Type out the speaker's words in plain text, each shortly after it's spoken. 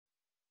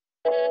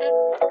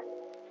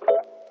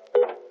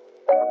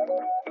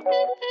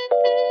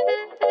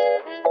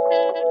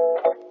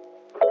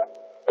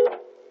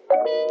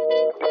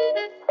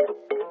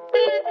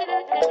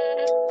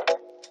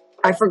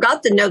I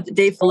forgot the note that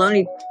Dave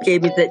Filoni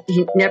gave me that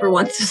he never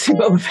wants to see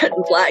Boba Fett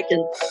in black,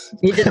 and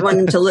he didn't want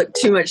him to look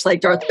too much like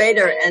Darth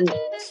Vader. And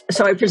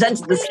so I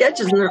presented the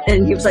sketches,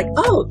 and he was like,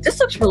 "Oh, this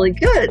looks really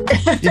good."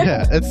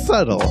 Yeah, it's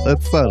subtle.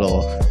 It's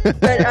subtle.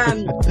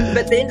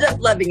 but they ended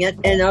up loving it,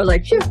 and I was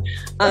like, "Phew."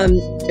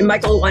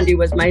 Michael Wandy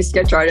was my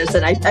sketch artist,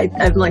 and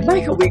I'm like,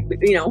 Michael, we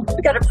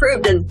got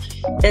approved,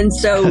 and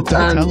so don't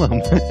tell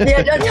him.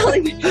 Yeah, don't tell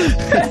him.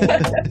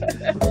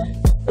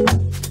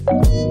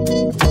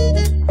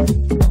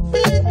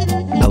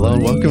 Hello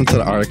and welcome to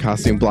the Art of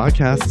Costume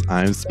Blogcast.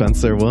 I'm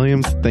Spencer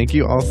Williams. Thank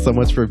you all so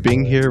much for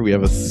being here. We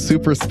have a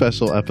super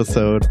special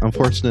episode.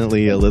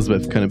 Unfortunately,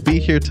 Elizabeth couldn't be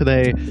here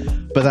today,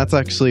 but that's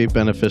actually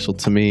beneficial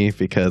to me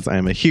because I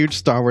am a huge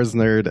Star Wars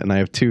nerd and I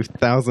have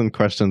 2,000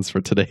 questions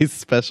for today's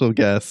special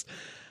guest.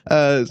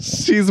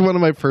 She's one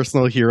of my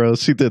personal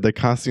heroes. She did the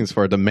costumes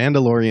for The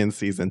Mandalorian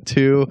Season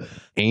 2,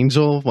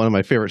 Angel, one of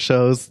my favorite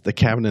shows, The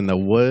Cabin in the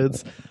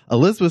Woods,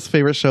 Elizabeth's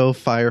favorite show,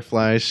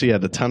 Firefly. She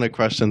had a ton of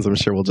questions. I'm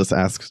sure we'll just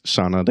ask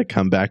Shawna to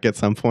come back at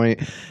some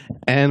point.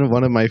 And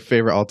one of my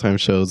favorite all-time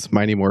shows,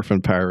 Mighty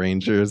Morphin Power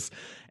Rangers.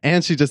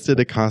 And she just did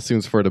the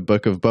costumes for the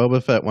Book of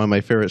Boba Fett, one of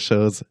my favorite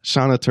shows.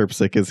 Shawna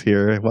Trpcic is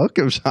here.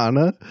 Welcome,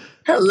 Shawna.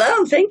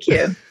 Hello, thank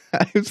you.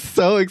 I'm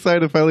so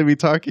excited to finally be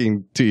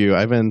talking to you.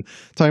 I've been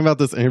talking about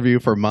this interview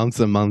for months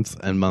and months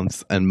and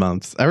months and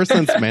months, ever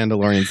since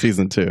Mandalorian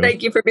Season 2.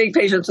 Thank you for being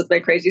patient with my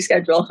crazy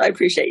schedule. I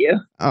appreciate you.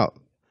 Oh,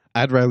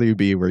 I'd rather you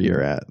be where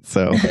you're at.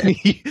 So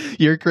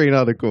you're creating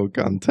all the cool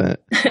content.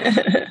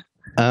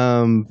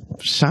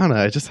 Shawna,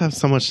 I just have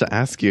so much to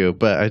ask you,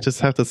 but I just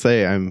have to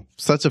say I'm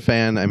such a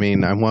fan. I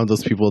mean, I'm one of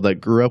those people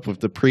that grew up with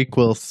the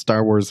prequel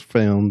Star Wars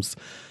films.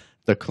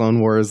 The Clone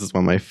Wars is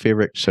one of my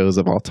favorite shows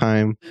of all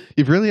time.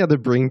 You've really had to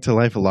bring to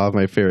life a lot of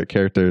my favorite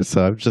characters,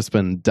 so I've just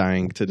been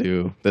dying to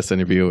do this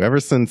interview ever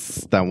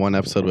since that one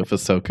episode with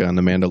Ahsoka on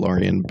The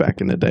Mandalorian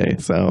back in the day.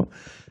 So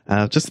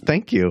just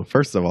thank you,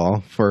 first of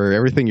all, for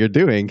everything you're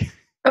doing.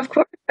 Of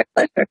course,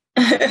 my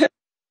pleasure.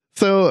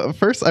 So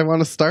first, I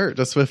want to start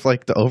just with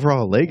like the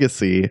overall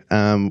legacy.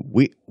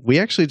 We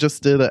actually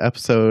just did an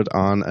episode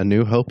on A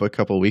New Hope a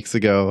couple weeks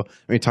ago.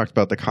 We talked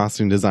about the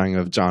costume design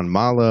of John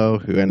Mallow,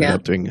 who ended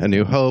up doing A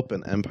New Hope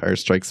and Empire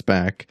Strikes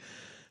Back.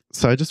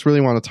 So I just really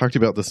want to talk to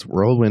you about this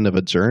whirlwind of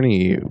a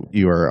journey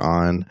you are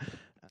on.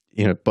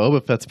 You know,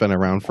 Boba Fett's been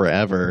around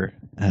forever.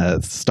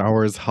 Star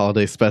Wars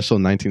Holiday Special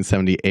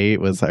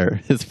 1978 was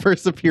his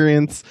first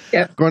appearance,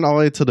 going all the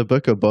way to the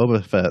Book of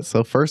Boba Fett.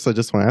 So first, I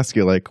just want to ask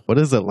you, like, what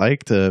is it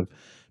like to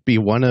be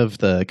one of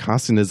the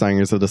costume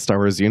designers of the Star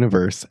Wars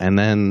universe? And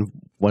then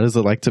what is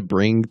it like to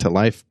bring to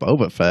life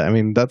Boba Fett? I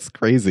mean, that's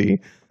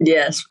crazy.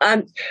 Yes.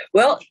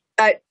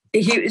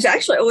 He's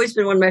actually always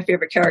been one of my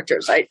favorite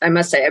characters, I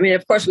must say. I mean,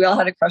 of course, we all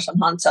had a crush on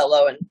Han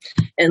Solo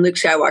and Luke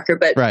Skywalker,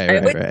 but I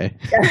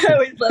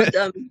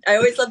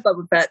always loved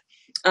Boba Fett.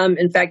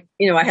 In fact,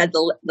 I had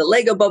the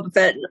Lego Boba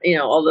Fett and,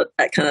 all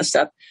that kind of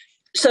stuff.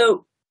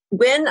 So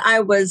when I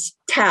was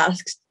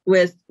tasked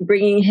with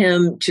bringing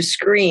him to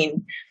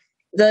screen,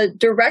 the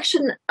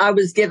direction I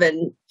was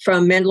given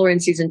from Mandalorian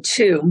Season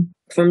 2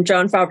 from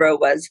Jon Favreau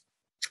was,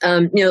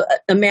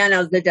 a man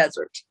out of the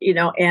desert,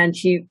 and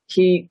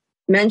he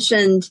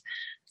mentioned,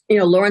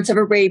 Lawrence of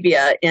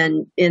Arabia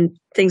and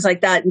things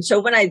like that. And so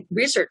when I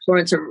researched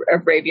Lawrence of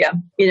Arabia,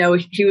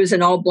 he was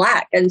in all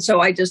black. And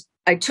so I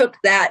took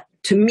that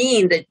to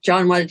mean that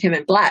John wanted him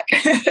in black.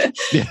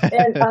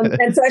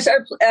 and so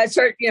I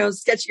started,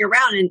 sketching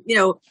around, and,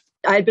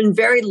 I had been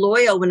very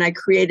loyal when I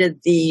created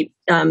the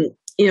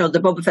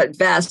Boba Fett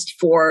vest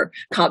for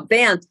Cad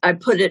Bane. I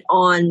put it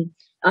on,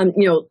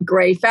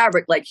 gray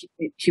fabric, like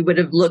he would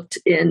have looked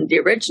in the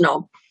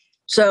original.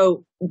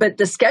 So, but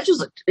the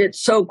sketches,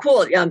 it's so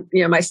cool.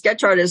 My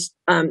sketch artist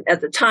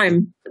at the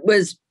time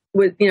was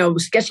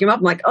sketching him up.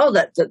 I'm like, oh,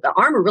 the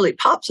armor really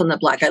pops on the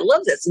black. I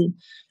love this. And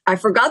I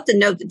forgot the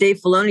note that Dave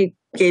Filoni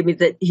gave me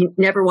that he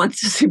never wants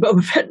to see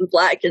Boba Fett in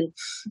black, and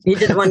he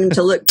didn't want him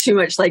to look too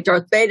much like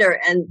Darth Vader.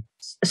 And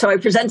so I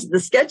presented the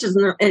sketches,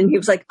 and he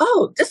was like,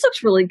 "Oh, this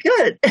looks really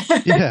good."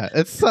 Yeah,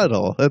 it's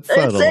subtle. It's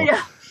subtle. So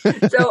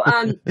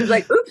he was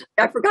like, "Oops,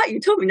 I forgot you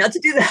told me not to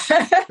do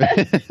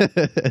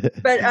that."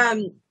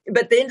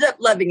 But they ended up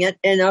loving it,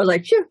 and I was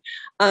like, "Phew."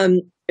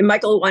 And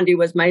Michael Wandy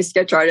was my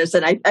sketch artist,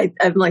 and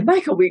I'm like,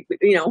 Michael, we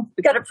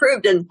got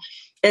approved,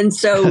 and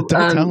so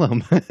don't tell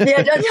him.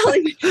 Yeah, don't tell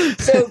him.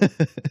 So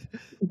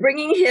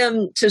bringing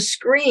him to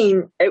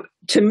screen,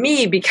 to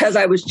me, because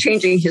I was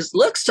changing his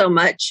look so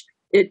much,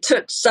 it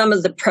took some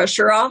of the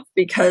pressure off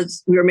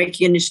because we were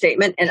making a new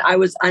statement, and I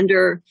was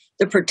under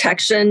the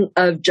protection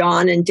of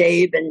John and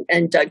Dave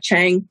and Doug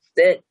Chang,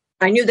 that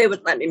I knew they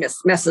wouldn't let me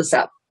mess this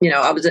up.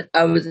 I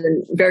was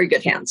in very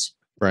good hands.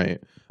 Right.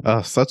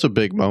 Such a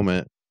big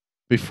moment.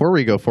 Before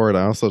we go forward,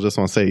 I also just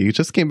want to say you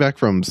just came back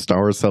from Star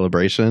Wars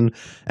Celebration,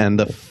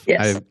 and I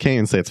can't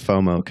even say it's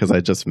FOMO because I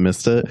just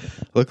missed it.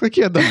 Looked like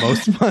you had the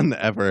most fun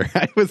ever.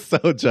 I was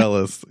so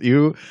jealous.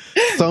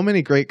 So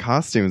many great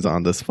costumes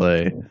on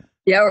display.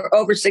 Yeah,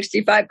 over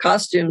 65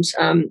 costumes.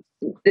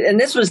 and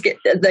this was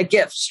the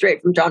gift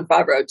straight from Jon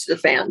Favreau to the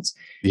fans.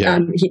 Yeah.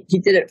 He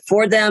did it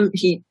for them.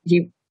 He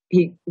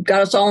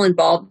got us all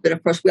involved, but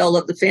of course we all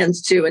love the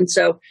fans too. And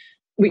so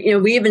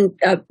we even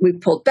we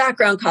pulled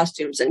background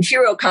costumes and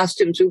hero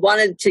costumes. We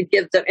wanted to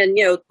give them, and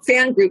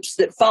fan groups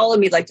that follow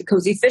me, like the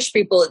Cozy Fish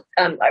people.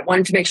 I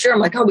wanted to make sure. I'm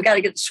like, oh, we got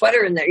to get the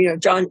sweater in there.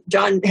 John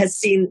has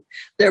seen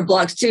their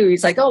blogs too.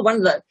 He's like, oh, one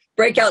of the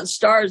breakout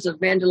stars of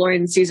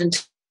Mandalorian season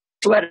 2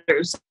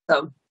 sweaters.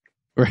 So.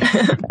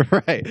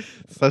 Right.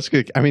 Such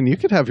good. I mean, you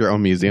could have your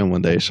own museum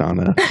one day,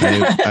 Shawna.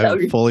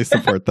 I fully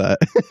support that.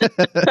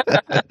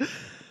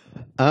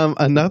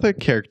 Another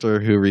character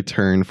who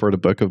returned for the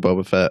Book of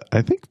Boba Fett,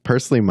 I think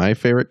personally my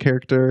favorite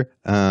character,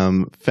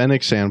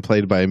 Fennec Shan,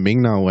 played by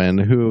Ming-Na Wen,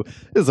 who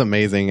is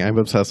amazing. I'm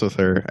obsessed with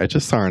her. I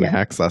just saw her in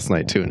Hacks last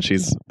night too, and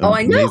she's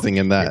amazing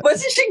in that.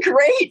 Wasn't she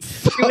great?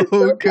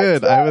 So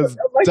good. I was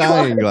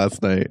dying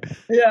last night.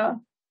 Yeah.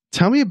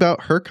 Tell me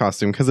about her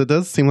costume, because it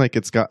does seem like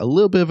it's got a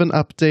little bit of an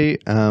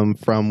update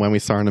from when we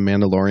saw her in The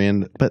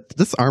Mandalorian. But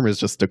this armor is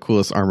just the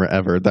coolest armor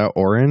ever. That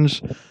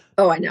orange.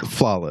 Oh, I know.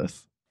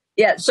 Flawless.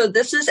 Yeah, so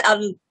this is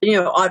out of,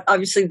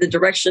 obviously the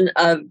direction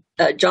of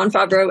Jon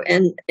Favreau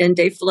and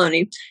Dave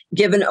Filoni,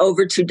 given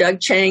over to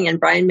Doug Chiang and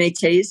Brian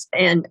Mates,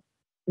 and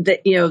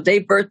they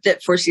birthed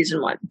it for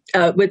season 1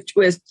 with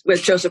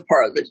Joseph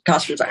Porro, the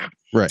costume designer.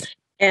 Right.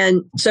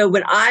 And so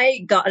when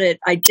I got it,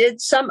 I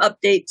did some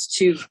updates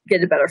to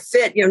get a better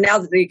fit. Now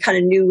that they kind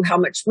of knew how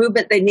much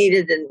movement they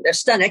needed and their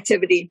stunt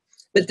activity.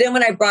 But then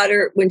when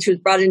she was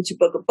brought into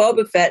Book of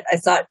Boba Fett, I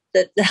thought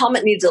that the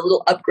helmet needs a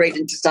little upgrade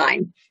in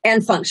design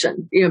and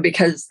function,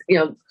 because,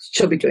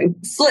 she'll be doing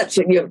flips.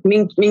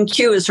 Ming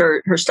Q is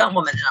her stunt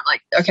woman. And I'm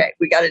like, okay,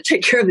 we got to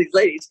take care of these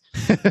ladies.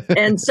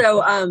 And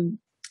so, I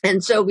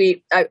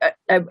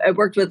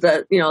worked with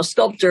a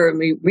sculptor, and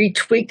we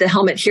retweaked the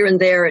helmet here and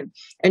there and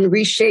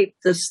reshaped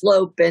the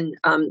slope and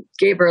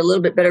gave her a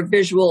little bit better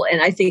visual,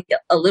 and I think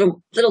a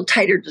little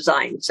tighter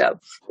design. So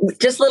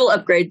just little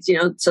upgrades,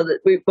 so that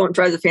we won't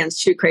drive the fans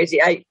too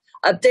crazy. I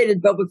updated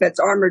Boba Fett's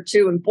armor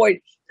too, and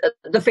boy,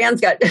 the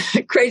fans got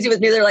crazy with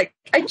me. They're like,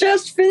 I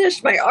just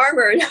finished my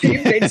armor and you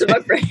made some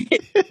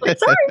upgrades. Like,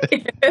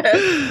 sorry.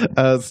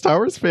 Star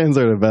Wars fans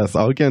are the best.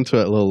 I'll get into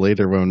it a little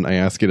later when I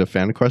ask you the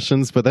fan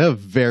questions, but they have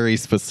very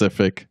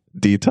specific,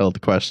 detailed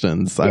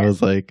questions. Yeah. I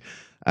was like,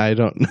 I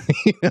don't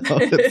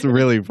it's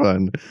really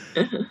fun.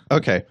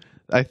 Okay.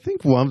 I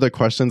think one of the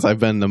questions I've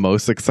been the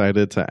most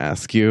excited to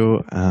ask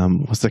you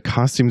was the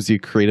costumes you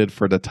created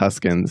for the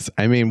Tuskens.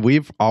 I mean,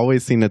 we've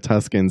always seen the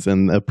Tuskens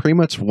in a pretty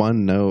much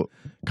one-note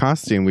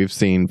costume we've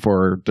seen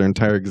for their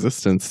entire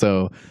existence.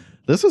 So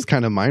this was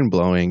kind of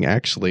mind-blowing,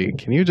 actually.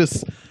 Can you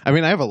I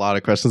have a lot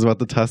of questions about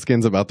the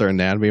Tuskens, about their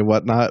anatomy and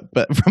whatnot,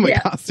 but from a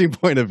costume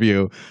point of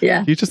view,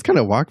 you just kind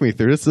of walk me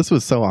through this. This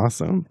was so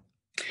awesome.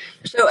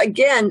 So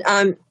again,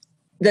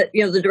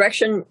 the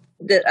direction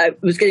that I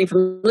was getting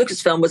from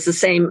Lucasfilm was the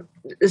same,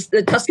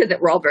 the Tusken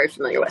that we're all very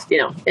familiar with,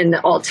 in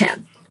all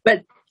 10.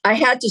 But I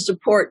had to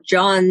support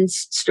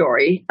John's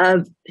story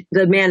of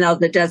the man out of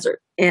the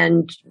desert.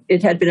 And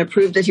it had been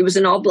approved that he was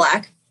in all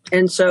black.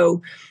 And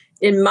so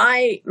in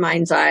my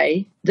mind's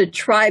eye, the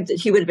tribe that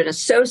he would have been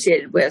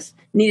associated with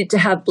needed to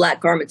have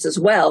black garments as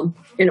well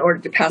in order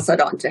to pass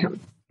that on to him.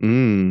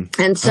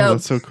 And so,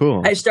 that's so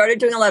cool. I started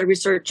doing a lot of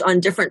research on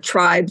different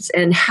tribes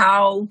and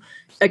how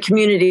a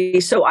community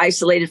so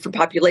isolated from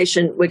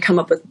population would come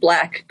up with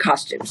black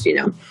costumes,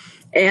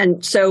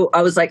 And so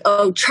I was like,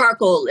 oh,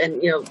 charcoal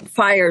and,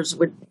 fires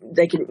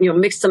they can,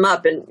 mix them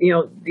up, and,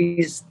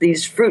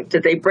 these fruit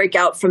that they break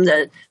out from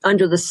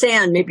under the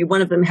sand, maybe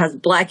one of them has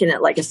black in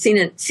it, like a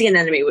sea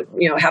anemone would,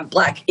 have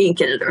black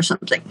ink in it or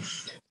something.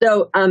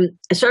 So I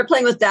started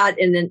playing with that,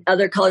 and then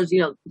other colors,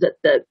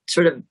 the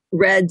sort of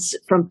reds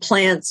from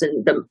plants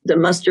and the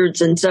mustards.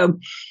 And so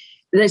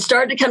they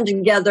started to come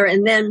together.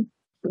 And then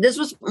this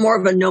was more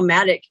of a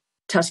nomadic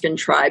Tusken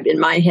tribe in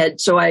my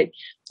head. So I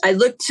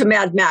looked to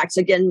Mad Max,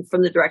 again,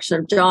 from the direction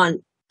of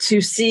John,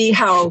 to see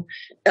how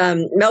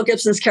Mel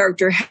Gibson's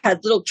character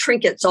had little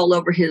trinkets all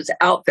over his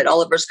outfit,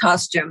 all over his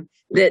costume,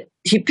 that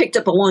he picked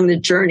up along the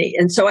journey.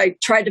 And so I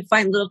tried to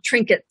find little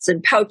trinkets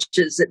and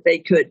pouches that they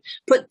could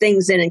put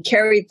things in and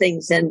carry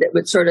things in that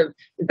would sort of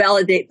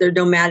validate their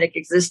nomadic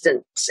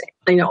existence,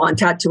 on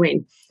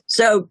Tatooine.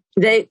 So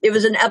it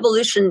was an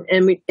evolution,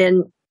 and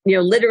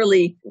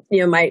literally,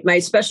 my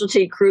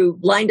specialty crew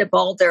lined up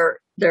all their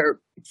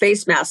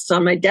face masks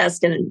on my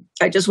desk, and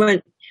I just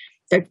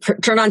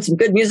turned on some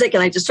good music,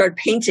 and I just started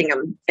painting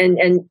them. And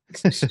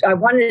I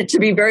wanted it to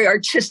be very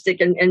artistic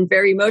and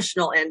very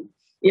emotional. And,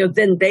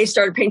 then they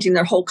started painting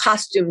their whole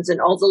costumes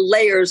and all the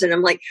layers. And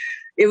I'm like,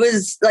 it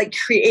was like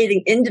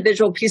creating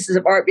individual pieces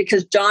of art,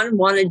 because John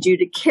wanted you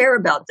to care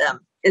about them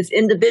as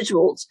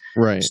individuals.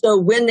 Right. So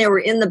when they were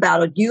in the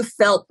battle, you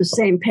felt the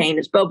same pain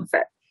as Boba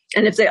Fett.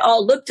 And if they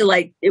all looked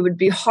alike, it would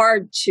be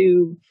hard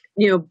to,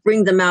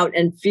 bring them out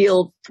and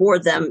feel for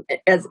them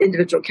as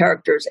individual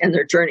characters and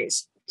their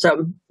journeys.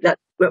 So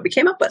that's what we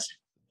came up with.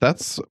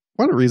 That's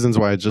one of the reasons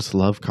why I just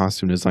love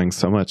costume design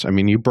so much. I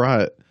mean, you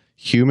brought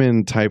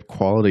human type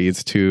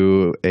qualities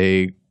to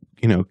a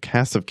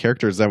cast of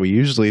characters that we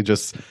usually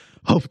just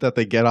hope that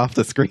they get off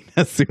the screen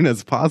as soon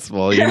as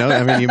possible.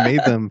 I mean,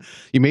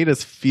 you made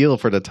us feel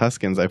for the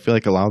Tuskens. I feel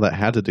like a lot of that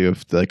had to do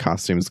with the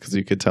costumes, because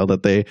you could tell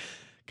that they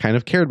kind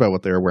of cared about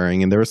what they were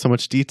wearing, and there was so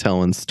much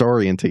detail and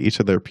story into each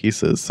of their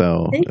pieces.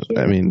 So,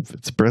 I mean,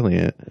 it's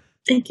brilliant.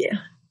 Thank you.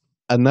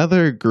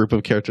 Another group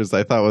of characters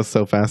I thought was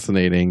so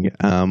fascinating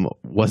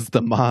was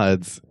the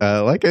mods.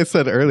 Like I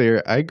said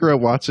earlier, I grew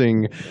up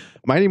watching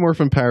Mighty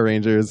Morphin Power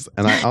Rangers,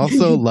 and I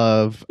also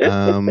love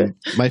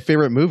my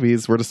favorite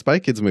movies were the Spy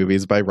Kids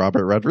movies by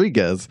Robert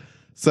Rodriguez.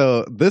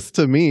 So this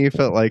to me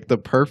felt like the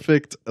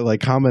perfect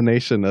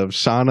combination of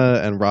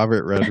Shawna and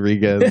Robert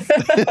Rodriguez.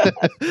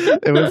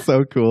 It was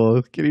so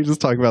cool. Can you just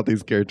talk about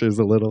these characters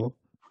a little?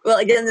 Well,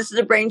 again, this is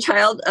a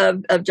brainchild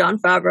of Jon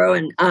Favreau,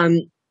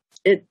 and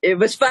it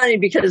was funny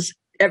because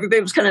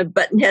everybody was kind of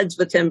butting heads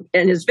with him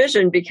and his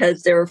vision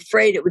because they were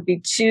afraid it would be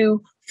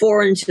too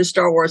foreign to the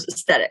Star Wars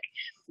aesthetic.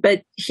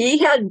 But he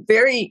had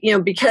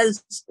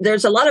because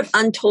there's a lot of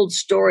untold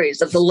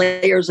stories of the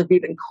layers of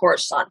even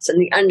Coruscant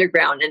and the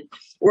underground and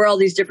where all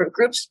these different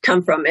groups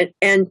come from.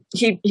 And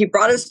he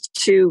brought us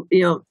to,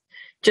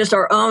 just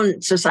our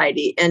own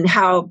society and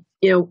how,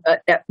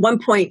 at one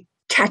point,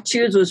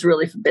 tattoos was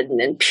really forbidden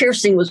and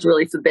piercing was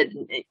really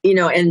forbidden,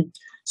 and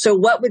so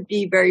what would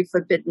be very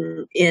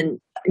forbidden in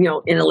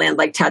a land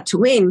like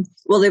Tatooine?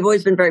 Well, they've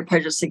always been very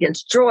prejudiced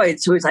against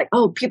droids. So he's like,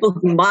 people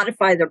who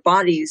modify their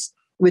bodies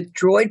with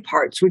droid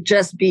parts would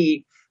just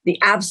be the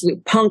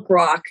absolute punk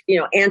rock,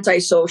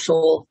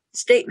 antisocial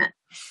statement.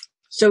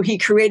 So he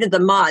created the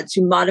mods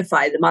who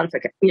modify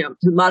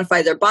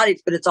their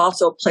bodies, but it's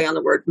also a play on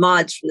the word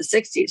mods from the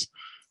 60s.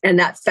 And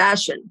that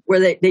fashion where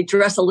they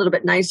dress a little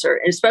bit nicer,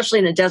 and especially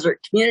in a desert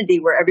community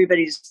where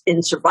everybody's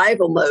in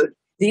survival mode.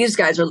 These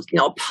guys are,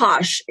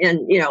 posh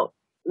and,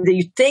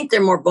 you think they're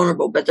more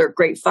vulnerable, but they're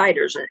great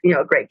fighters and,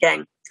 a great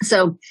gang.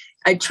 So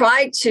I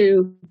tried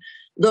to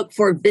look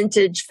for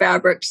vintage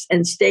fabrics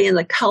and stay in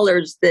the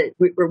colors that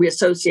we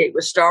associate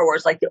with Star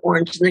Wars, like the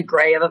orange and the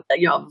gray of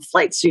a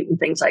flight suit and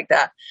things like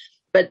that.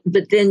 But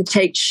then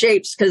take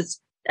shapes,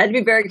 because I had to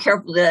be very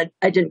careful that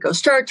I didn't go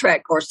Star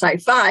Trek or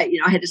sci-fi.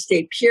 I had to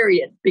stay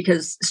period,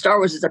 because Star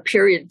Wars is a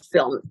period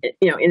film,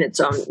 in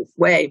its own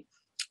way.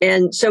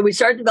 And so we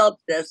started to develop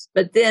this.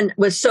 But then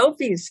with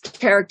Sophie's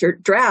character,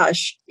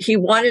 Drash, he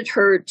wanted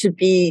her to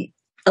be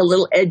a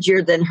little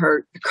edgier than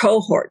her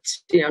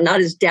cohorts, not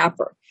as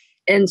dapper.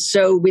 And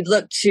so we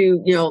looked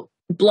to,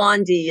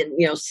 Blondie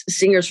and,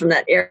 singers from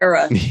that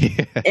era.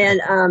 Yeah.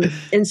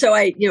 And so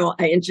I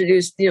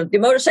introduced, the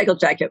motorcycle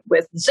jacket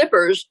with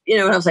zippers,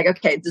 and I was like,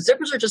 okay, the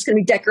zippers are just going to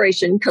be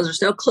decoration because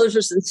there's no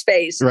closures in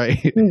space.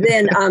 Right. And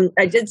then I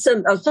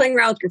was playing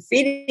around with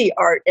graffiti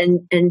art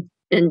and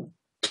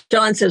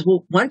John says,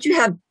 well, why don't you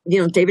have,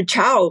 David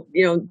Chow,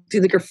 do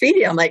the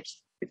graffiti? I'm like,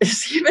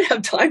 does he even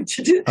have time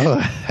to do that? Oh,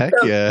 heck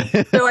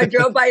yeah. So I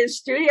drove by his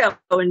studio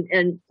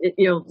and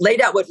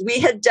laid out what we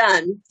had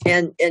done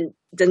and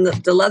then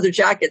the leather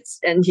jackets,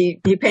 and he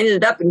painted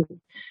it up,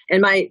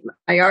 and my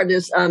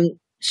artist,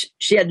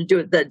 she had to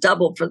do the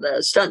double for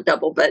the stunt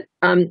double, but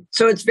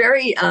so it's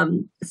very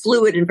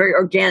fluid and very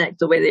organic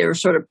the way they were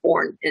sort of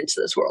born into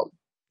this world.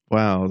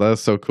 Wow,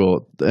 that's so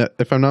cool.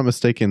 If I'm not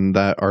mistaken,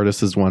 that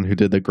artist is one who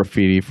did the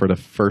graffiti for the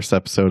first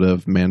episode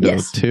of Mando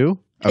 2?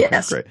 Okay,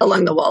 yes, great.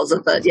 Along the walls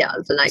of the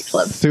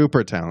nightclub.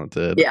 Super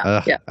talented.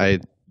 Yeah, yeah.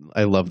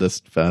 I love this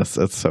fest.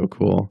 It's so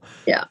cool.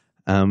 Yeah.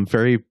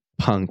 Very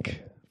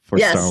punk for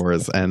Star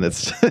Wars, and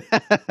it's.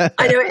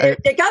 I know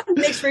it got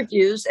mixed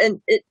reviews, and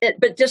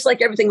but just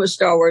like everything with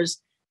Star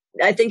Wars,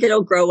 I think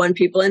it'll grow on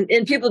people, and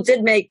people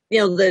did make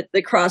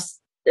the cross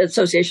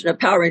association of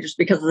Power Rangers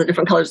because of the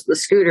different colors of the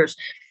scooters.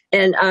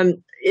 And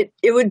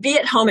it would be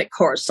at home at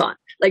Coruscant.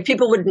 Like,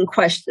 people wouldn't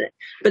question it.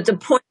 But the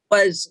point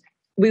was,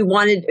 we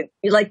wanted,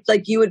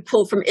 like you would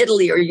pull from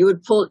Italy, or you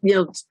would pull,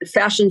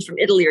 fashions from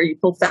Italy, or you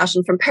pull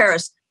fashion from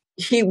Paris.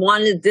 He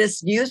wanted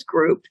this youth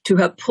group to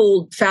have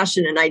pulled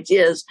fashion and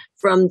ideas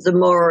from the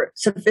more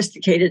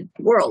sophisticated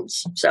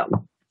worlds. So.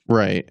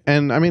 Right.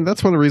 And I mean,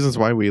 that's one of the reasons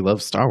why we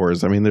love Star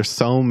Wars. I mean, there's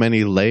so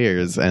many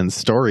layers and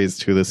stories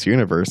to this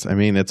universe. I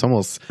mean, it's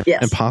almost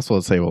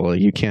impossible to say, well,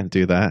 you can't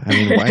do that. I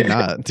mean, why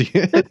not?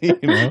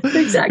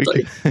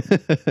 Exactly.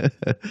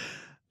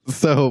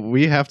 So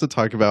we have to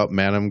talk about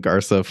Madame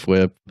Garsa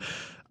Fwip.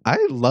 I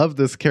love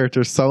this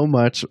character so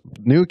much.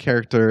 New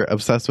character,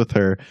 obsessed with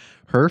her.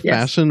 Her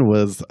fashion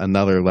was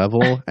another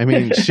level. I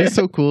mean, she's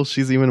so cool.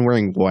 She's even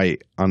wearing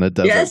white on a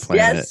desert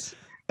planet. Yes.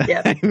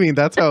 Yeah. I mean,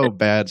 that's how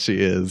bad she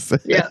is.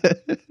 Yeah.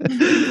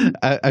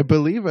 I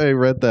believe I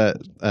read that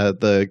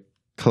the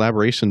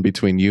collaboration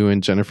between you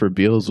and Jennifer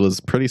Beals was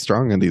pretty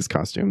strong in these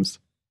costumes.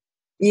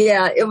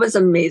 Yeah, it was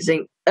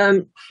amazing.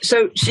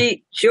 So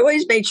she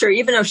always made sure,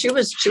 even though she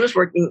was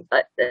working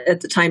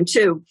at the time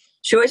too,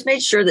 she always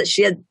made sure that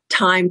she had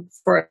time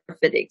for our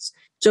fittings.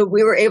 So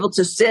we were able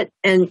to sit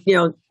and,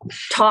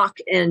 talk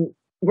and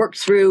work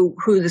through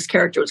who this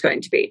character was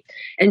going to be.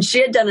 And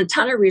she had done a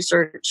ton of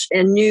research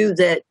and knew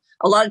that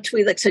a lot of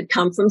Twi'leks had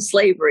come from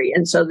slavery.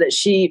 And so that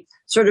she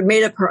sort of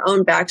made up her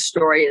own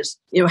backstory as,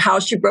 how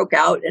she broke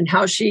out and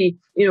how she,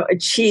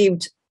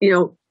 achieved,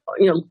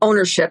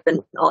 ownership and,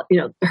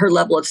 her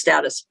level of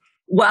status.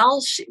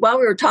 While we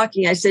were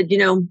talking, I said,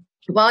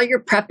 while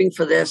you're prepping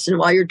for this and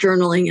while you're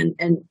journaling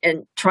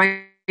and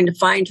trying to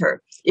find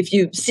her, if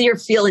you see or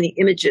feel any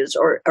images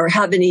or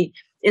have any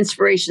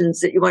inspirations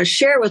that you want to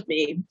share with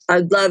me,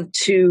 I'd love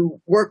to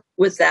work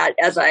with that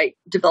as I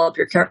develop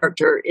your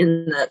character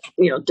in the,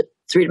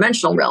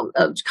 three-dimensional realm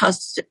of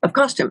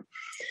costume.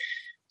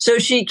 So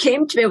she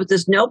came to me with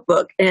this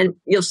notebook, and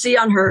you'll see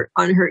on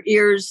her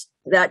ears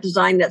that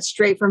design that's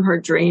straight from her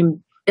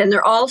dream. And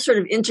they're all sort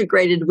of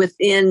integrated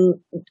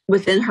within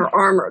her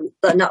armor,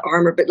 not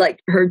armor, but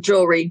like her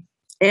jewelry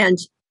and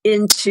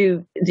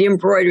into the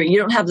embroidery. You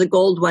don't have the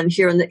gold one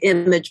here in the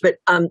image, but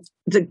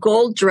the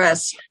gold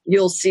dress,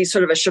 you'll see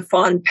sort of a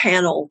chiffon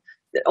panel,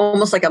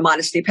 almost like a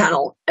modesty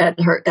panel at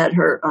her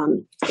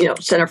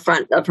center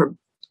front of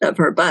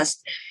her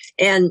bust.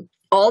 And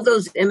all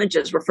those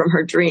images were from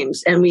her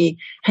dreams. And we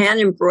hand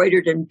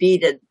embroidered and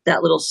beaded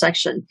that little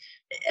section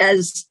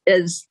as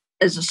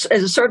a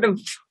sort of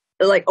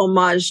like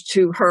homage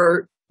to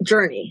her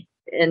journey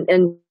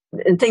and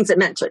things that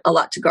meant a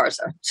lot to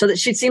Garza, so that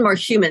she'd seem more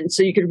human,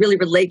 so you could really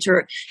relate to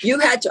her. You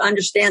had to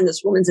understand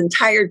this woman's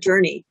entire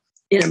journey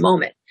in a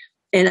moment.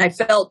 And I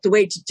felt the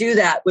way to do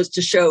that was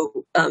to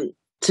show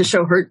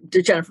her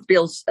Jennifer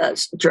Beals'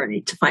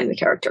 journey to find the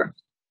character.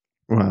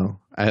 Wow.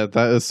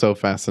 That is so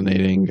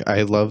fascinating.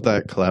 I love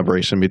that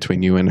collaboration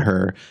between you and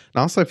her.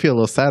 And also, I feel a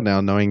little sad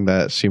now knowing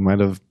that she might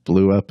have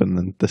blew up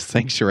in the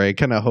sanctuary. I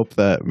kind of hope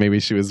that maybe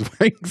she was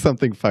wearing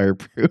something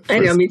fireproof. I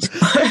know, me too.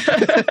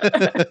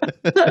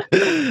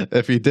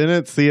 If you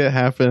didn't see it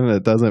happen,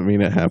 it doesn't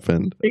mean it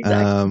happened.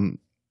 Exactly.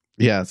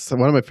 Yeah, so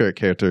one of my favorite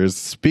characters.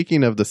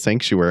 Speaking of the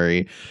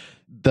sanctuary,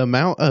 the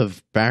amount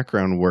of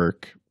background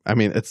work, I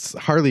mean, it's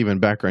hardly even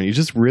background. You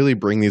just really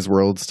bring these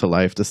worlds to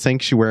life. The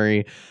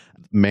sanctuary,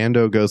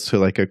 Mando goes to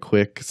like a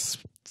quick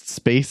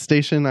space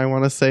station, I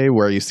want to say,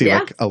 where you see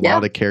like a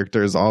lot of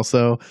characters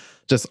also.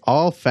 Just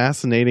all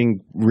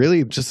fascinating,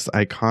 really just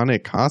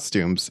iconic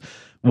costumes.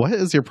 What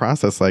is your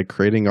process like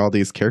creating all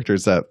these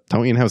characters that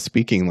don't even have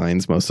speaking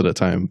lines most of the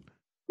time?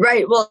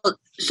 Right. Well,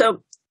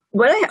 so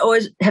what I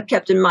always have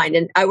kept in mind,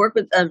 and I work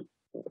with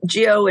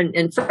Gio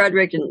and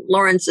Frederick and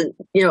Lawrence, and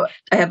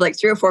I have like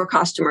 3 or 4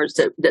 costumers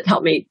that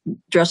help me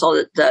dress all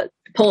the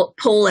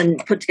pull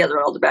and put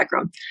together all the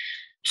background.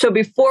 So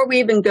before we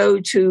even go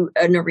to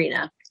an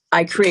arena,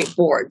 I create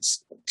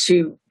boards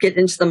to get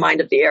into the mind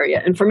of the area.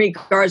 And for me,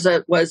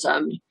 Garza was,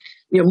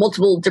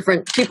 multiple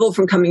different people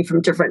coming from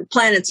different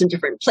planets and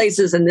different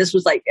places. And this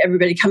was like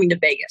everybody coming to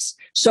Vegas.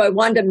 So I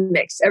wanted to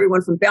mix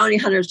everyone from bounty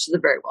hunters to the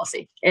very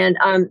wealthy. And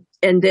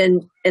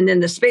then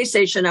the space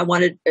station, I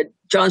wanted,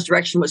 John's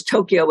direction was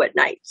Tokyo at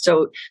night.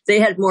 So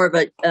they had more of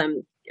a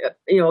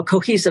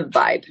cohesive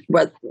vibe,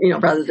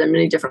 rather than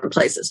many different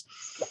places.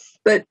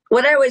 But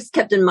what I always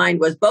kept in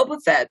mind was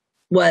Boba Fett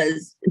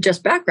was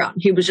just background.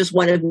 He was just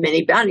one of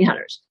many bounty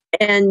hunters.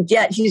 And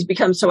yet he's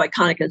become so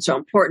iconic and so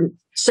important.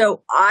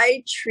 So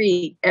I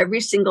treat every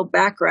single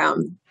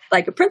background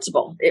like a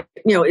principal,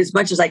 as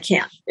much as I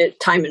can,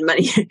 time and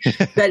money.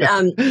 But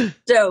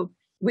so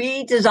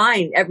we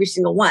design every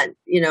single one.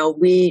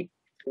 Gio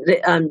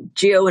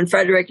and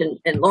Frederick and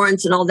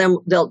Lawrence and all them,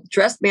 they'll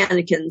dress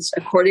mannequins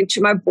according to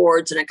my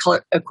boards and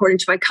according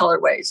to my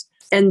colorways.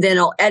 And then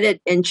I'll edit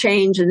and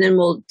change, and then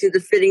we'll do the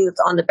fitting that's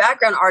on the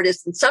background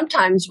artist. And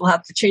sometimes we'll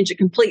have to change a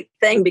complete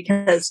thing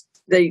because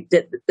the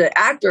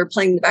actor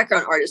playing the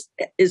background artist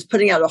is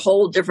putting out a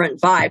whole different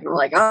vibe. And we're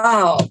like,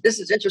 oh, this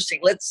is interesting.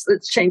 Let's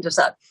change this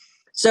up.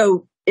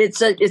 So it's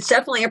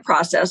definitely a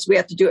process. We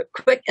have to do it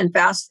quick and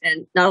fast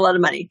and not a lot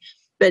of money.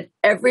 But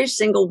every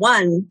single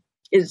one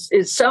is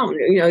sewn.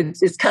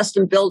 It's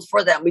custom built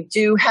for them. We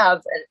do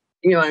have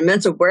an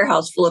immense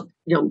warehouse full of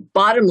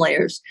bottom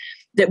layers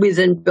that we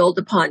then build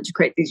upon to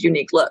create these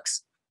unique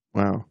looks.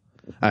 Wow.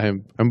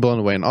 I'm blown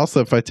away. And also,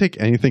 if I take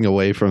anything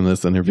away from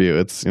this interview,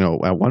 it's,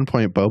 at one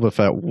point, Boba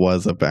Fett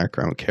was a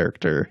background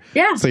character.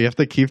 Yeah. So you have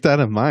to keep that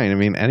in mind. I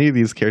mean, any of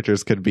these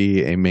characters could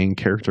be a main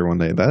character one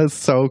day. That is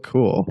so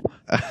cool.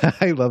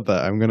 I love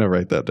that. I'm going to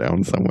write that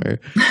down somewhere.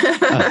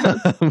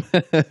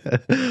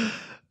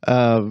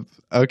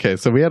 Okay,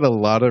 so we had a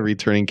lot of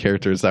returning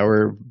characters that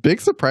were big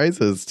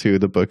surprises to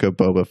the Book of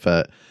Boba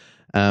Fett.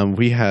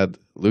 We had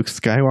Luke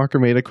Skywalker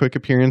made a quick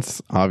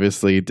appearance.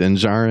 Obviously, Din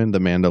Djarin, the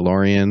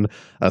Mandalorian,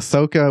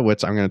 Ahsoka,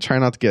 which I'm going to try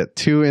not to get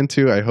too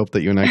into. I hope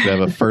that you and I could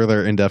have a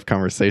further in-depth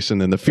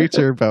conversation in the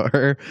future about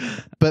her.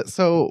 But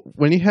so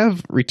when you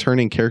have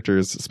returning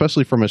characters,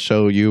 especially from a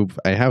show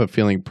I have a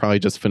feeling probably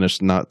just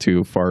finished not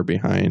too far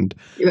behind.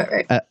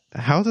 Right.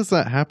 How does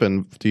that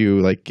happen? Do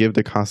you give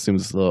the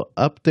costumes little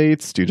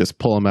updates? Do you just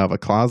pull them out of a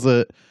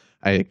closet?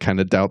 I kind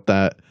of doubt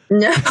that.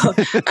 No,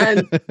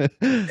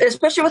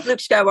 especially with Luke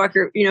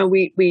Skywalker,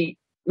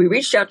 we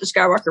reached out to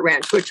Skywalker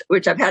Ranch,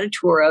 which I've had a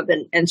tour of,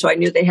 and so I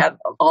knew they have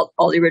all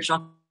the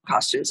original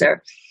costumes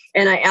there.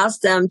 And I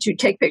asked them to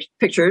take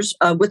pictures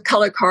with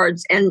color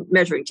cards and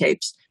measuring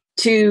tapes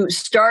to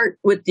start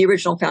with the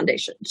original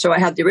foundation. So I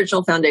have the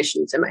original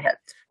foundations in my head.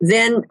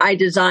 Then I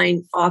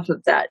design off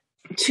of that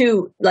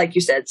to, like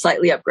you said,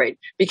 slightly upgrade,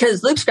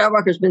 because Luke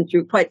Skywalker's been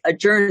through quite a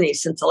journey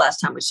since the last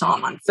time we saw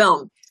him on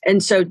film.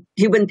 And so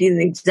he wouldn't be in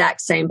the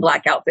exact same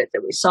black outfit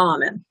that we saw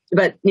him in,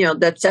 but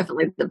that's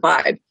definitely the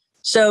vibe.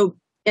 So,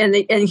 and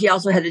he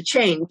also had to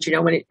change,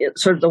 when it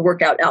sort of the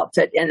workout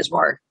outfit and his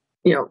more,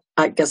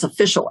 I guess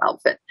official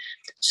outfit.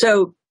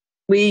 So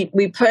we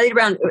played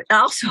around.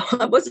 Also,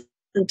 I wasn't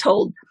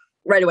told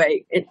right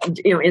away,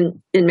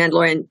 in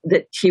Mandalorian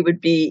that he would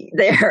be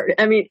there.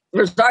 I mean,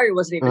 Rosario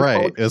wasn't even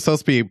right. told. It was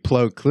supposed to be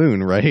Plo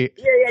Koon, right?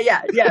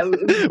 Yeah.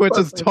 Which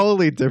is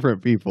totally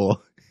different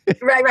people.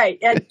 Right.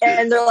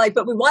 And they're like,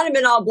 but we want him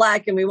in all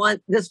black and we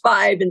want this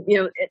vibe.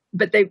 And,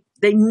 but they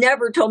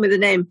never told me the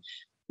name.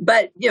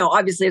 But,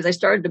 obviously, as I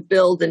started to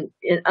build, and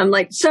I'm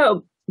like,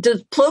 so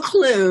does Plo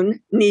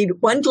Koon need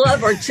one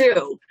glove or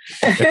two?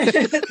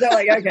 They're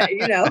like, okay,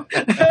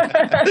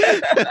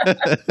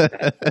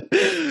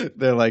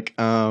 They're like,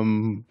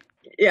 one.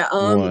 Yeah.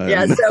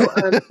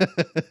 So,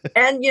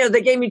 and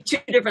they gave me two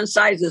different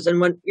sizes, and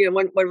one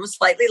was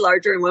slightly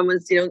larger, and one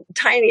was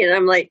tiny. And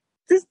I'm like,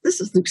 this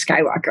is Luke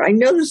Skywalker. I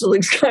know this is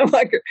Luke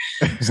Skywalker.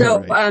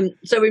 So, right.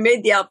 So we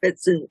made the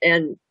outfits,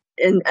 and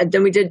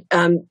then we did.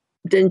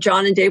 Then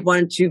John and Dave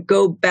wanted to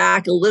go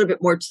back a little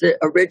bit more to the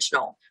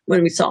original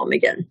when we saw him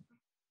again.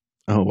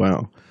 Oh,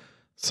 wow.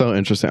 So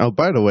interesting. Oh,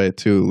 by the way,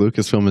 to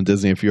Lucasfilm and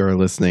Disney, if you are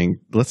listening,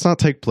 let's not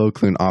take Plo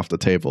Koon off the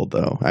table,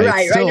 though.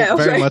 I still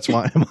very much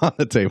want him on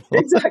the table.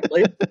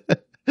 Exactly.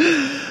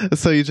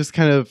 So you just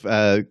kind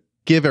of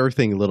give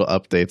everything little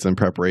updates in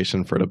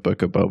preparation for the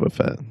Book of Boba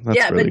Fett.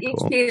 That's really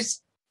cool. Each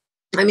piece,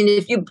 I mean,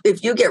 if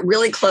you get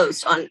really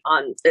close on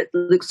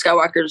Luke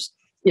Skywalker's,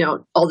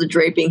 all the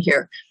draping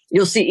here,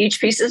 you'll see each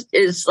piece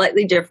is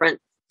slightly different,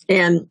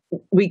 and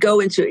we go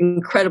into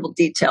incredible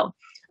detail.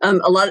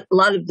 A lot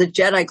of the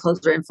Jedi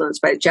clothes are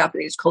influenced by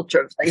Japanese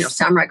culture,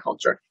 samurai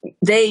culture.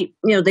 They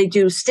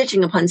do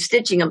stitching upon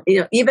stitching.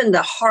 Even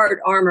the hard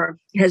armor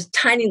has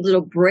tiny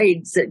little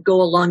braids that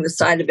go along the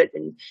side of it,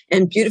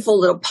 and beautiful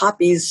little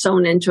poppies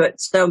sewn into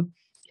it. So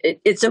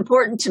it's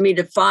important to me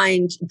to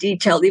find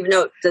detail, even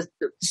though the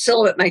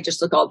silhouette might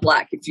just look all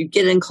black. If you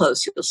get in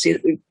close, you'll see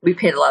that we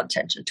paid a lot of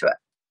attention to it.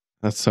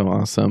 That's so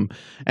awesome.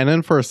 And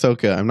then for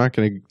Ahsoka, I'm not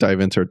going to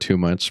dive into her too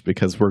much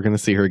because we're going to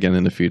see her again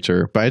in the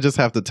future. But I just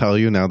have to tell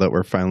you now that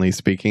we're finally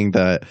speaking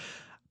that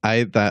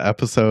that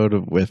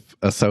episode with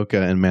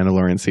Ahsoka in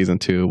Mandalorian Season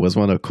 2 was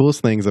one of the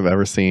coolest things I've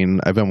ever seen.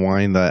 I've been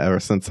wanting that ever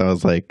since I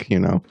was like,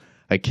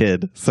 a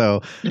kid.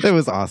 So it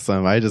was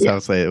awesome. I just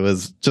have to say it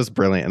was just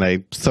brilliant. And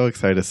I'm so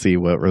excited to see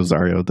what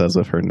Rosario does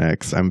with her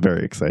next. I'm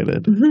very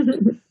excited.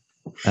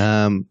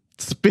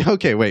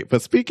 Okay, wait.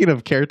 But speaking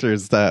of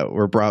characters that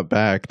were brought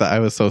back that I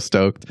was so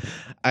stoked,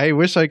 I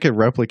wish I could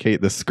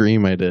replicate the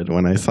scream I did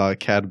when I saw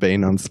Cad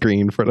Bane on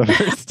screen for the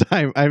first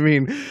time. I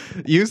mean,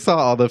 you saw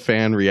all the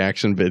fan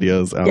reaction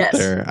videos out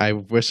there. I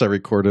wish I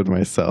recorded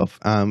myself.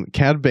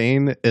 Cad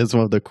Bane is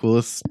one of the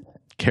coolest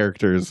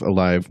characters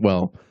alive.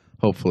 Well,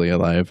 hopefully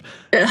alive.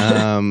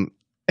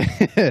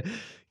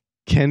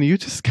 Can you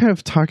just kind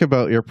of talk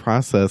about your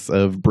process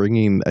of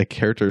bringing a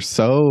character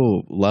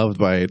so loved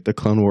by the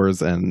Clone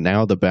Wars and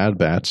now the Bad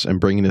Batch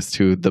and bringing us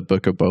to the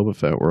Book of Boba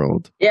Fett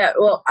world? Yeah,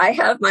 well, I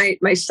have my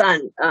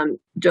son,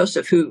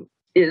 Joseph, who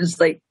is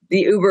like the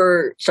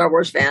uber Star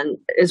Wars fan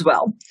as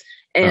well.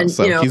 And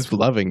he's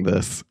loving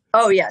this.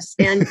 Oh, yes.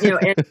 And,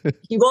 and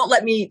he won't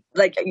let me,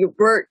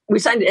 we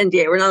signed an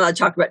NDA. We're not allowed to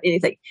talk about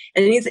anything.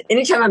 And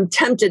anytime I'm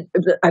tempted,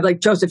 I'm like,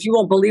 Joseph, you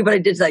won't believe what I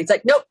did today. He's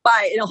like, nope,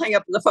 bye. And he'll hang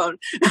up the phone.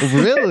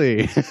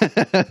 Really?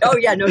 Oh,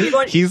 yeah. No, he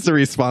won't. He's the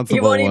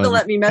responsible one. He won't even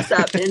let me mess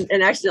up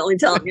and accidentally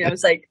tell him,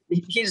 it's like,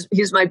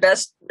 he's my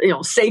best,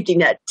 safety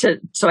net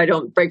so I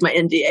don't break my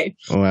NDA.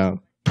 Wow.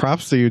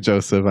 Props to you,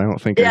 Joseph. I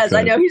don't think Yes,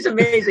 I know. He's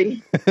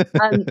amazing.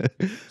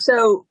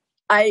 So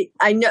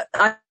I know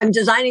I'm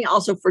designing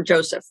also for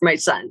Joseph, my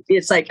son.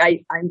 It's like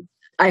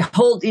I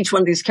hold each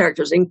one of these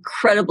characters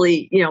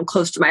incredibly,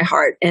 close to my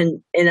heart,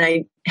 and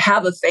I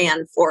have a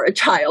fan for a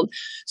child,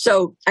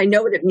 so I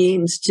know what it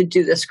means to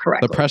do this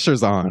correctly. The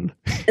pressure's on.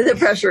 The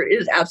pressure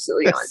is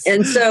absolutely on,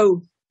 and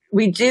so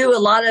we do a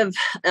lot of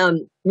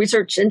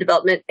research and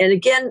development. And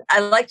again, I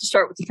like to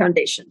start with the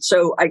foundation.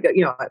 So I go,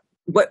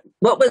 what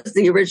was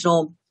the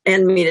original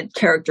animated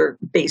character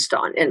based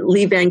on, and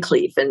Lee Van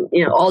Cleef, and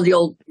all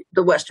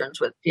the westerns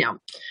with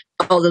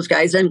all those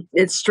guys, and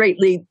it's straight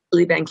Lee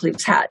Van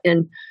Cleef's hat,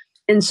 and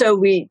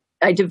so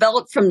I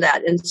developed from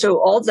that, and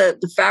so all the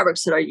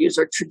fabrics that I use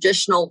are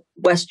traditional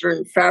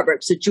Western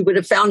fabrics that you would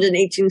have found in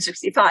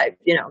 1865,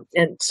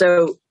 and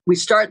so we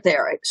start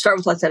there. I start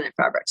with Lieutenant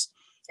fabrics,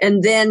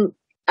 and then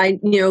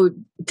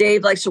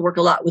Dave likes to work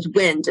a lot with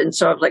wind, and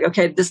so I'm like,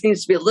 okay, this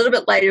needs to be a little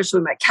bit lighter, so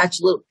we might catch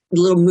a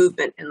little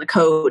movement in the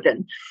code,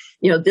 and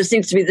this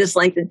needs to be this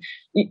length. And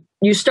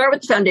you start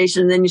with the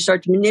foundation, and then you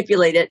start to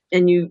manipulate it,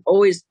 and you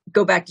always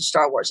go back to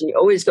Star Wars, and you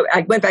always go.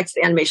 I went back to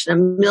the animation a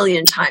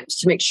million times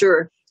to make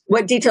sure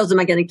what details am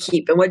I going to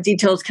keep, and what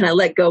details can I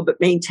let go but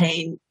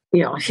maintain,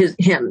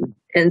 him.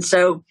 And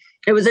so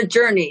it was a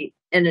journey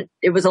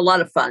it was a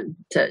lot of fun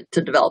to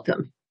develop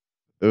him.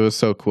 It was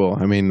so cool.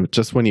 I mean,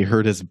 just when you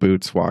heard his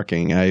boots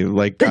walking, I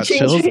got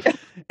chills,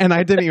 and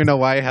I didn't even know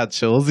why I had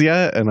chills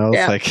yet. And I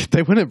was like,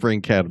 they wouldn't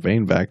bring Cad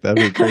Bane back.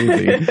 That'd be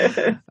crazy.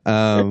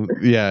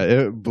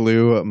 It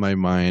blew my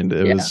mind.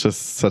 It was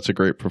just such a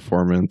great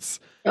performance.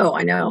 Oh,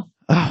 I know.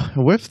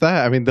 With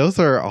that, I mean, those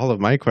are all of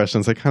my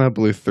questions. I kind of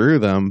blew through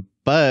them,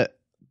 but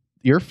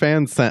your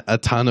fans sent a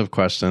ton of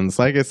questions.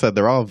 Like I said,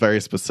 they're all very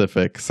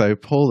specific. So I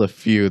pulled a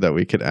few that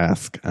we could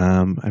ask.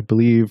 I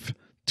believe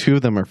 2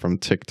 of them are from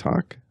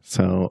TikTok.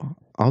 So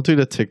I'll do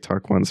the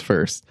TikTok ones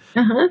first.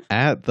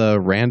 At the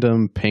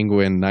random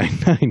penguin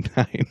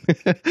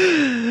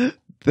 999.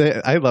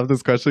 I love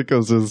this question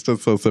because it's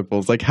just so simple.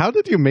 It's like, how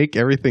did you make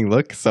everything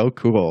look so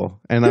cool?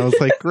 And I was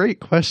like, great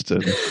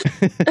question.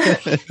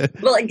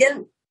 Well,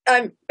 again,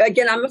 I'm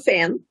a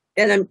fan,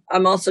 and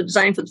I'm also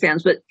designing for the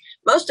fans. But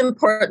most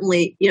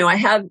importantly, I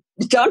have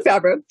Jon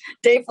Favreau,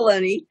 Dave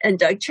Filoni, and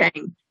Doug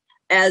Chiang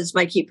as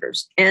my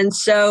keepers. And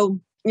so,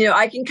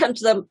 I can come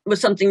to them with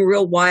something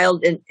real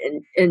wild, and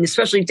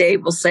especially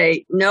Dave will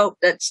say, no,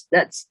 that's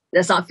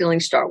not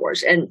feeling Star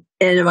Wars. And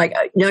I'm like,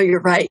 no,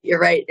 you're right.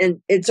 And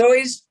it's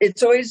always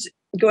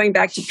going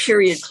back to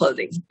period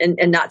clothing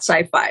and not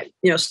sci-fi,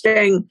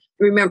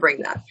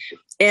 remembering that.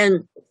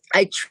 And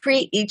I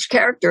treat each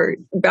character,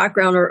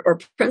 background or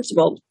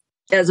principal,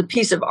 as a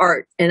piece of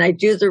art, and I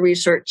do the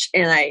research,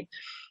 and I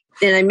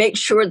make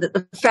sure that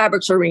the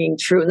fabrics are ringing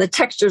true and the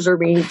textures are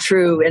ringing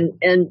true, and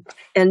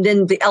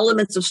then the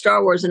elements of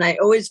Star Wars. And I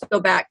always go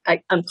back.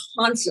 I'm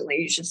constantly.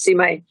 You should see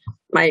my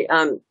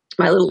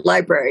little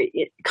library.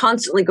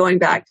 Constantly going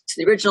back to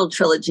the original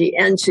trilogy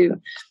and to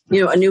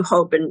A New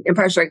Hope and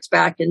Empire Strikes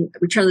Back and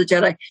Return of the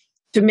Jedi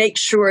to make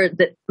sure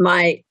that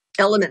my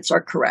elements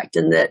are correct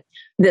and that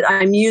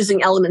I'm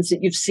using elements that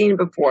you've seen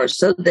before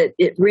so that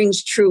it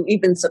rings true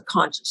even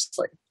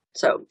subconsciously.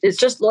 So it's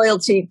just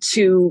loyalty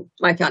to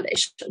my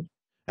foundation.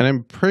 And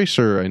I'm pretty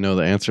sure I know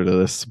the answer to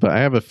this, but I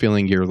have a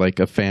feeling you're like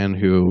a fan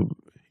who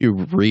you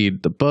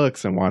read the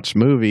books and watch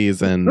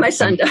movies. And my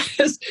son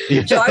does.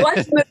 Yeah. So I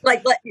watched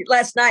like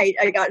last night.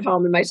 I got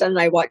home and my son and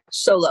I watched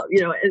Solo.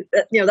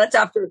 That's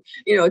after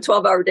a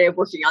 12-hour day of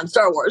working on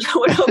Star Wars.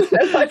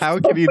 How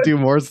can you do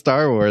more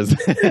Star Wars? And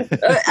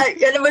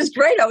it was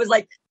great. I was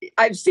like,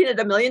 I've seen it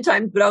a million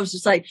times, but I was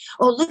just like,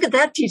 oh, look at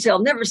that detail.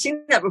 I've never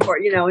seen that before.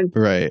 And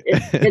right.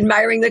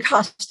 Admiring the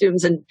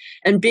costumes and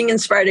being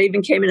inspired. I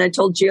even came and I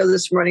told Gio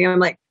this morning. I'm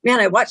like, man,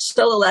 I watched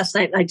Solo last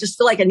night and I just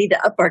feel like I need to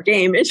up our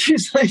game. And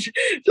she's like,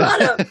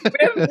 Shawna, we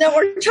have no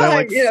more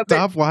time.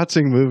 Stop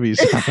watching movies.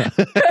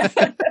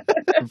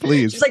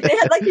 Please. She's like, they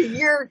had like a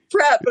year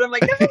prep. And I'm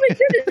like, no, we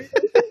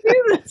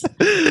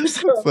didn't.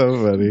 So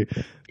funny.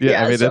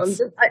 Yeah, I mean, so it's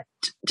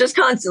just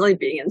constantly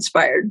being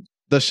inspired.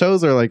 The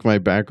shows are like my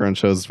background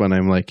shows when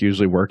I'm like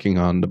usually working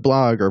on the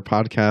blog or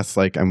podcasts.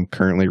 Like I'm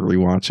currently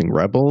rewatching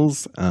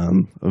Rebels. I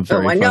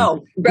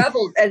know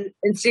Rebels, and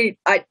see,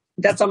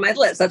 that's on my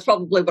list. That's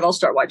probably what I'll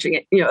start watching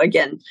it,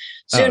 again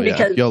soon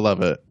because you'll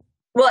love it.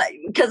 Well,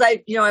 because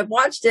I've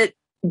watched it,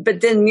 but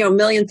then a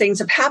million things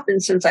have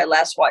happened since I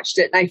last watched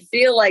it, and I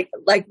feel like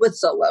with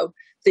Solo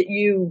that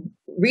you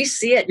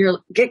re-see it.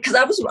 Because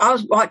I was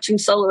watching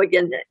Solo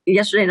again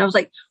yesterday, and I was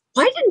like,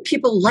 why didn't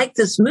people like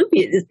this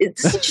movie?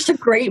 It's just a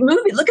great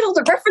movie. Look at all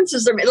the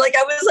references they're made. Like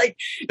I was like,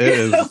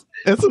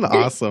 it's an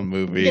awesome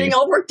movie. Getting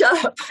all worked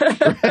up.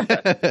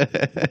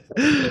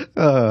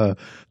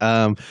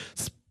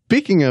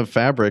 Speaking of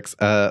fabrics,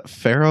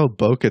 Pharaoh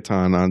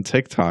Bo-Katan on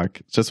TikTok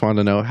just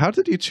wanted to know, how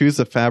did you choose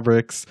the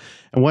fabrics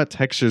and what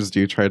textures do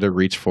you try to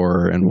reach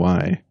for and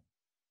why?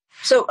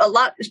 So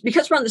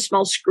because we're on the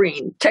small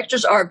screen,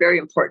 textures are very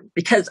important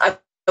because I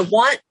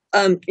want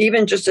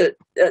even just a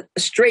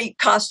straight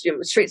costume,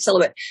 a straight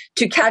silhouette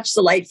to catch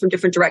the light from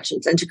different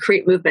directions and to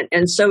create movement.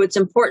 And so it's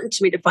important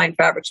to me to find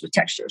fabrics with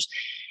textures.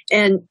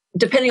 And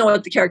depending on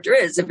what the character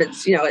is, if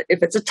it's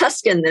a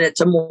Tusken, then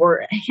it's a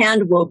more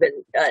hand woven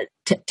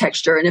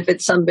texture. And if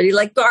it's somebody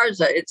like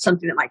Garza, it's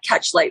something that might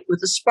catch light with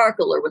a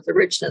sparkle or with a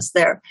richness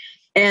there.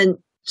 And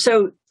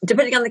so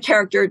depending on the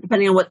character,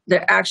 depending on what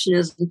their action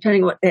is,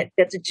 depending on what they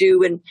have to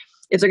do, and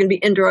if they're going to be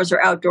indoors or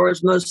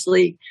outdoors,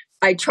 mostly,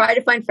 I try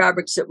to find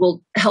fabrics that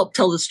will help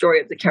tell the story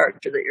of the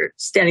character that you're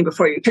standing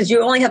before you, because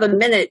you only have a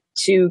minute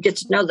to get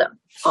to know them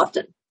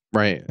often.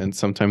 Right. And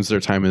sometimes their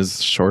time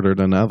is shorter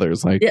than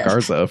others, like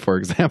Garza, for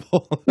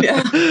example.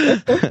 Yeah.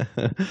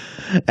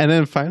 And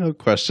then final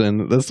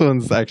question. This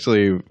one's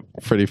actually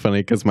pretty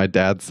funny because my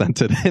dad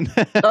sent it in.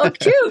 Oh,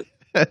 cute.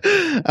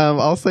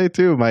 I'll say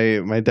too,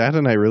 my dad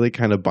and I really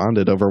kind of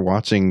bonded over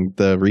watching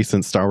the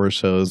recent Star Wars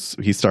shows.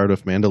 He started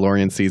with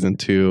Mandalorian season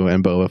 2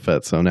 and Boba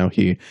Fett. So now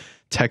he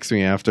texts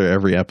me after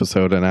every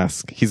episode and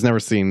asks, he's never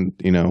seen,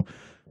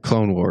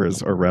 Clone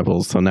Wars or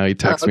Rebels. So now he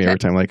texts me every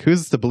time like,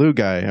 who's the blue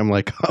guy? I'm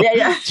like,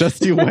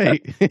 just you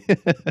wait.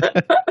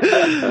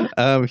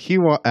 He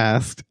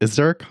asked, is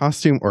there a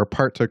costume or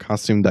part to a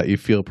costume that you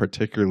feel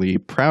particularly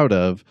proud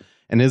of?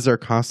 And is there a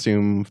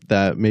costume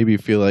that maybe you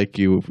feel like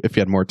if you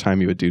had more time,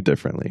 you would do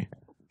differently?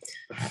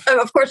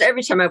 Of course,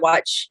 every time I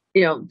watch,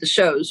 the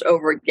shows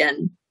over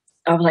again,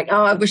 I was like,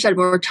 oh, I wish I had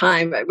more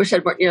time. I wish I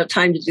had more,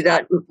 time to do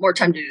that, more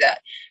time to do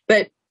that.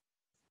 But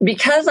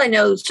because I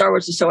know Star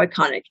Wars is so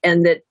iconic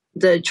and that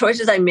the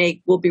choices I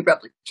make will be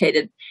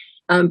replicated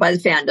by the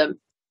fandom,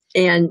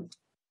 and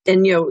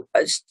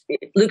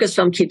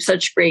Lucasfilm keeps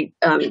such great,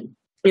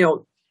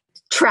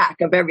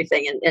 track of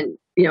everything and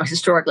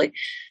historically.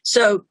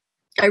 So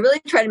I really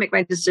try to make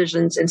my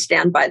decisions and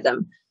stand by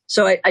them.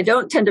 So I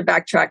don't tend to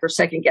backtrack or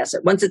second guess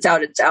it. Once it's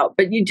out, it's out.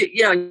 But you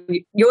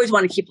always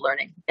want to keep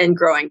learning and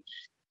growing.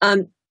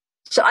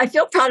 So I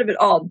feel proud of it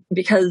all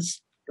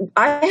because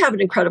I have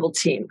an incredible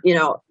team.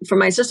 From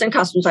my assistant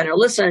costume designer,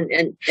 Alyssa,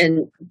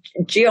 and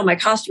Gio, my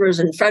costumers,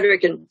 and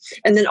Frederick, and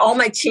then all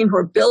my team who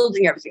are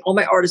building everything, all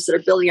my artists that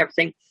are building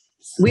everything.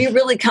 We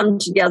really come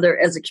together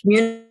as a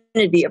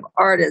community of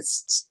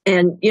artists.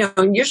 And,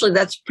 usually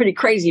that's pretty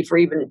crazy for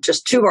even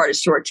just 2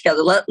 artists to work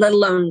together, let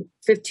alone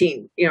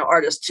 15,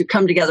 artists to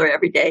come together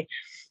every day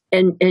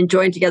and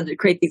join together to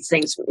create these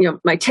things.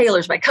 My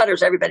tailors, my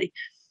cutters, everybody.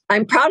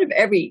 I'm proud of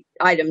every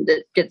item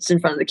that gets in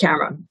front of the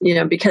camera,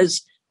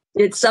 because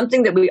it's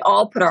something that we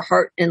all put our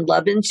heart and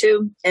love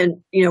into.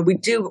 And, we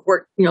do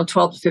work,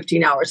 12 to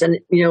 15 hours. And,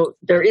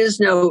 there is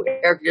no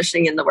air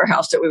conditioning in the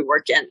warehouse that we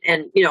work in.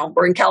 And,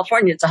 we're in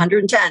California, it's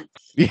 110.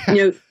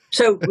 Yeah.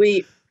 So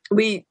we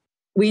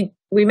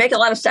make a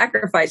lot of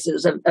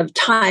sacrifices of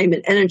time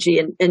and energy.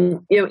 And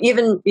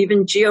even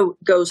Gio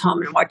goes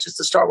home and watches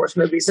the Star Wars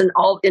movies, and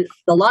a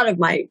lot of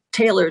my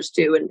tailors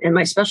do and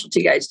my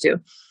specialty guys do.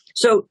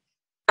 So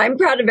I'm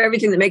proud of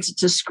everything that makes it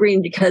to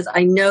screen because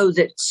I know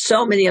that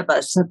so many of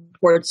us have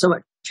poured so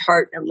much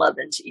heart and love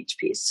into each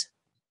piece.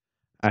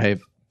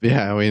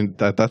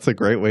 That's a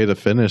great way to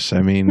finish.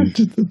 I mean,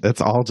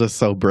 it's all just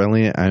so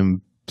brilliant.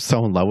 I'm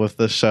so in love with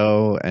the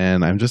show,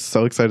 and I'm just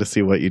so excited to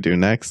see what you do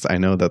next. I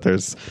know that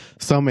there's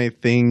so many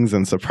things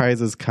and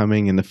surprises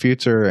coming in the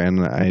future, and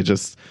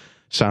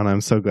Shawna,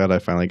 I'm so glad I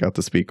finally got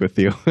to speak with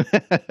you.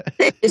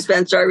 Thank you,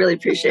 Spencer. I really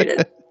appreciate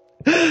it.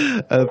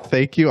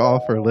 Thank you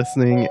all for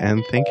listening,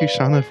 and thank you,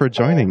 Shawna, for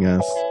joining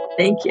us.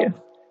 Thank you.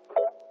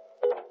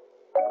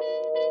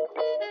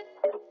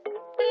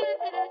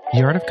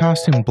 The Art of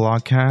Costume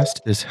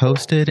Blogcast is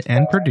hosted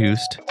and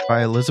produced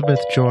by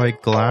Elizabeth Joy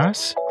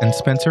Glass and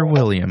Spencer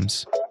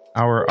Williams.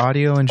 Our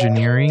audio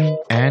engineering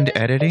and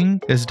editing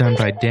is done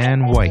by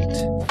Dan White.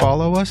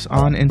 Follow us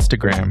on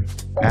Instagram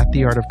at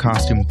The Art of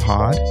Costume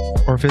Pod,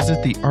 or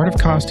visit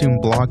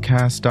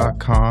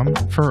theartofcostumeblogcast.com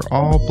for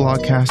all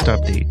blogcast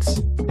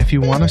updates. If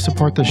you want to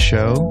support the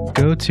show,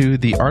 go to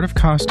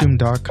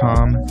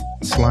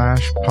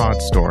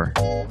theartofcostume.com/podstore.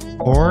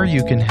 Or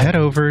you can head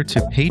over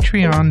to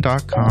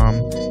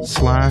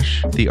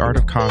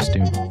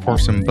patreon.com/theartofcostume for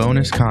some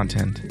bonus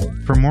content.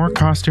 For more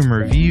costume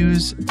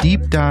reviews,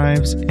 deep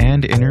dives,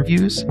 and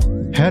interviews,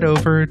 head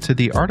over to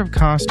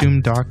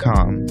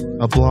theartofcostume.com,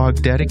 a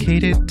blog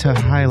dedicated to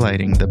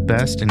highlighting the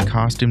best in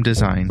costume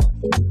design.